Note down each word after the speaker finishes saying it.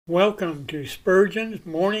Welcome to Spurgeon's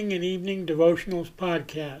Morning and Evening Devotionals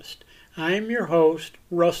Podcast. I am your host,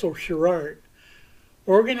 Russell Sherrard.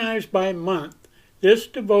 Organized by month, this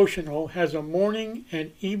devotional has a morning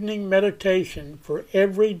and evening meditation for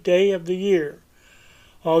every day of the year.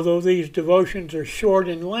 Although these devotions are short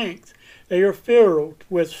in length, they are filled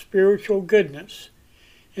with spiritual goodness.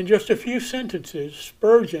 In just a few sentences,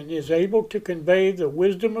 Spurgeon is able to convey the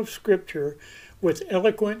wisdom of Scripture with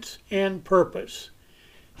eloquence and purpose.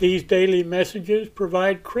 These daily messages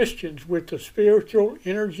provide Christians with the spiritual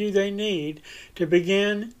energy they need to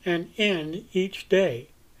begin and end each day.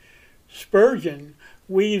 Spurgeon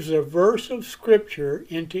weaves a verse of Scripture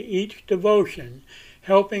into each devotion,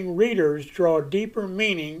 helping readers draw deeper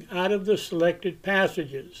meaning out of the selected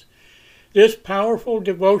passages. This powerful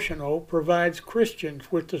devotional provides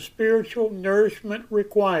Christians with the spiritual nourishment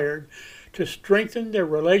required to strengthen their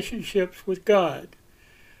relationships with God.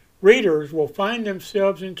 Readers will find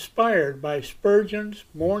themselves inspired by Spurgeon's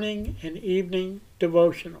morning and evening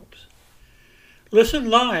devotionals.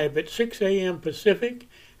 Listen live at 6 a.m. Pacific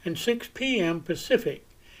and 6 p.m. Pacific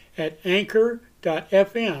at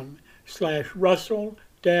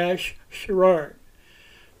anchor.fm/Russell-Sherrard.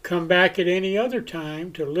 Come back at any other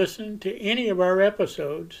time to listen to any of our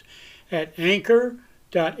episodes at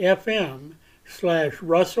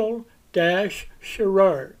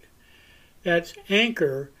anchor.fm/Russell-Sherrard. That's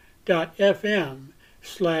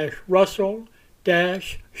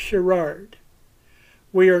anchor.fm/Russell-Sherrard.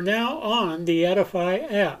 We are now on the Edify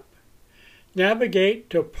app. Navigate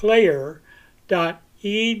to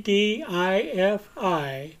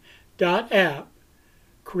player.edifi.app,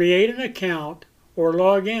 create an account, or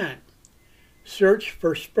log in. Search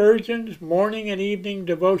for Spurgeon's Morning and Evening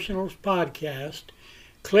Devotionals Podcast,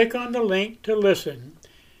 click on the link to listen,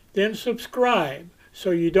 then subscribe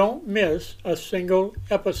so you don't miss a single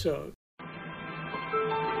episode.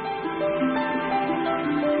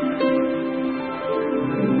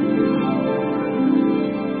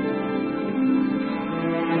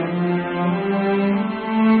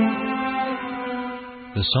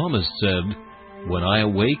 The psalmist said, "When I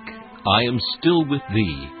awake, I am still with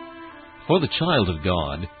Thee." For the child of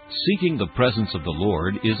God, seeking the presence of the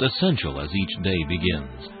Lord is essential as each day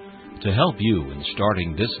begins. To help you in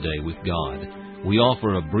starting this day with God, we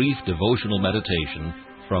offer a brief devotional meditation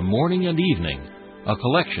from morning and evening, a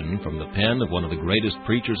collection from the pen of one of the greatest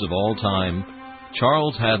preachers of all time,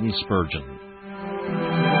 Charles Haddon Spurgeon.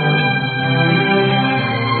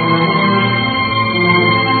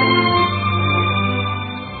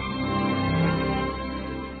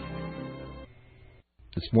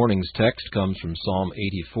 This morning's text comes from Psalm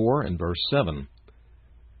 84 and verse 7.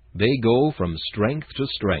 They go from strength to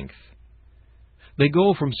strength. They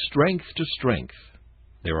go from strength to strength.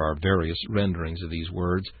 There are various renderings of these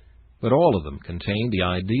words, but all of them contain the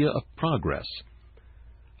idea of progress.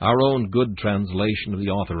 Our own good translation of the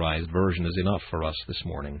Authorized Version is enough for us this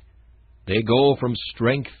morning. They go from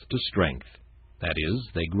strength to strength. That is,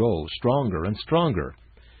 they grow stronger and stronger.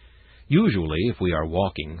 Usually, if we are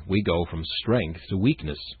walking, we go from strength to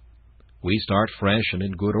weakness. We start fresh and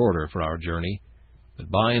in good order for our journey,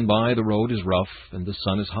 but by and by the road is rough and the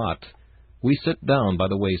sun is hot. We sit down by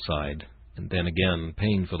the wayside, and then again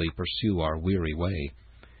painfully pursue our weary way.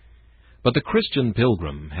 But the Christian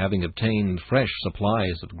pilgrim, having obtained fresh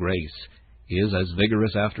supplies of grace, is as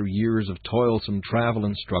vigorous after years of toilsome travel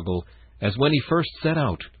and struggle as when he first set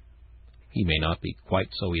out. He may not be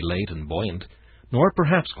quite so elate and buoyant, nor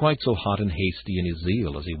perhaps quite so hot and hasty in his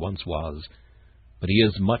zeal as he once was, but he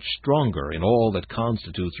is much stronger in all that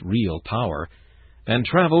constitutes real power, and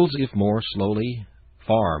travels, if more slowly,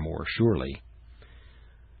 far more surely.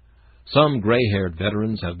 Some gray-haired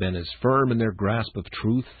veterans have been as firm in their grasp of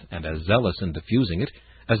truth and as zealous in diffusing it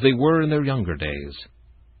as they were in their younger days.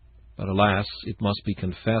 But alas, it must be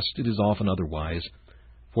confessed it is often otherwise,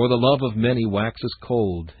 for the love of many waxes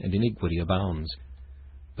cold and iniquity abounds.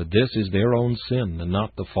 But this is their own sin, and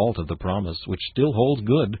not the fault of the promise, which still holds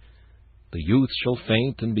good. The youth shall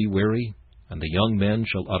faint and be weary, and the young men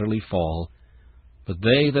shall utterly fall. But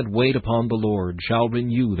they that wait upon the Lord shall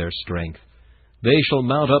renew their strength. They shall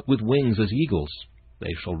mount up with wings as eagles.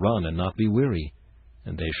 They shall run and not be weary,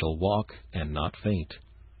 and they shall walk and not faint.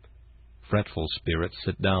 Fretful spirits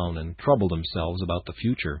sit down and trouble themselves about the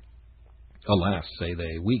future. Alas, say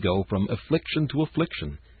they, we go from affliction to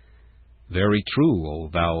affliction. Very true, O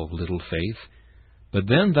thou of little faith, but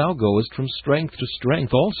then thou goest from strength to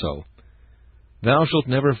strength also. Thou shalt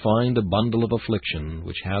never find a bundle of affliction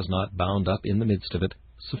which has not bound up in the midst of it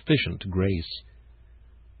sufficient grace.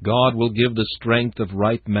 God will give the strength of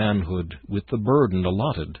ripe manhood with the burden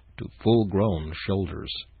allotted to full-grown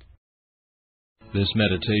shoulders. This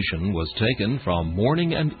meditation was taken from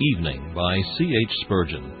Morning and Evening by C.H.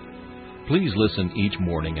 Spurgeon. Please listen each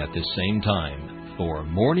morning at this same time for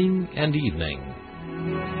Morning and Evening.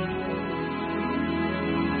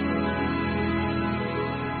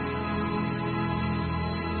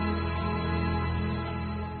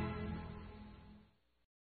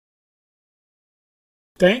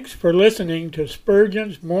 Thanks for listening to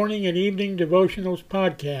Spurgeon's Morning and Evening Devotionals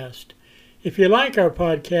podcast. If you like our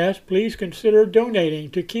podcast, please consider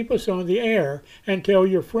donating to keep us on the air and tell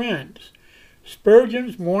your friends.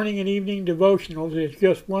 Spurgeon's Morning and Evening Devotionals is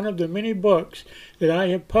just one of the many books that I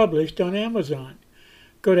have published on Amazon.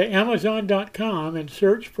 Go to Amazon.com and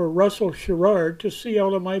search for Russell Sherrard to see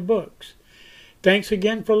all of my books. Thanks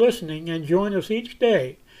again for listening, and join us each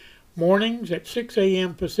day, mornings at 6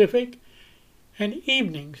 a.m. Pacific and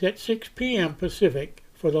evenings at 6 p.m. Pacific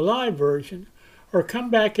for the live version, or come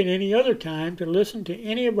back at any other time to listen to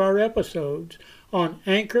any of our episodes on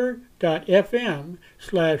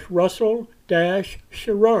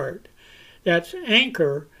anchor.fm/Russell-Sherrard. That's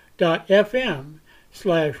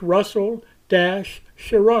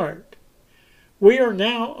anchor.fm/Russell-Sherrard. We are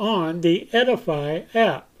now on the Edify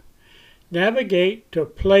app. Navigate to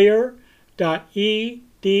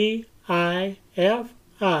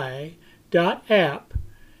player.edifi.app.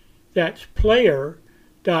 That's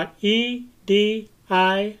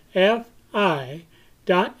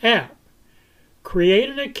player.edifi.app. Create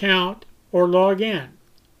an account or log in.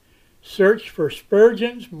 Search for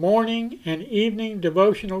Spurgeon's Morning and Evening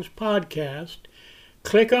Devotionals podcast.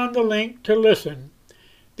 Click on the link to listen,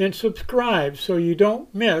 then subscribe so you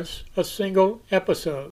don't miss a single episode.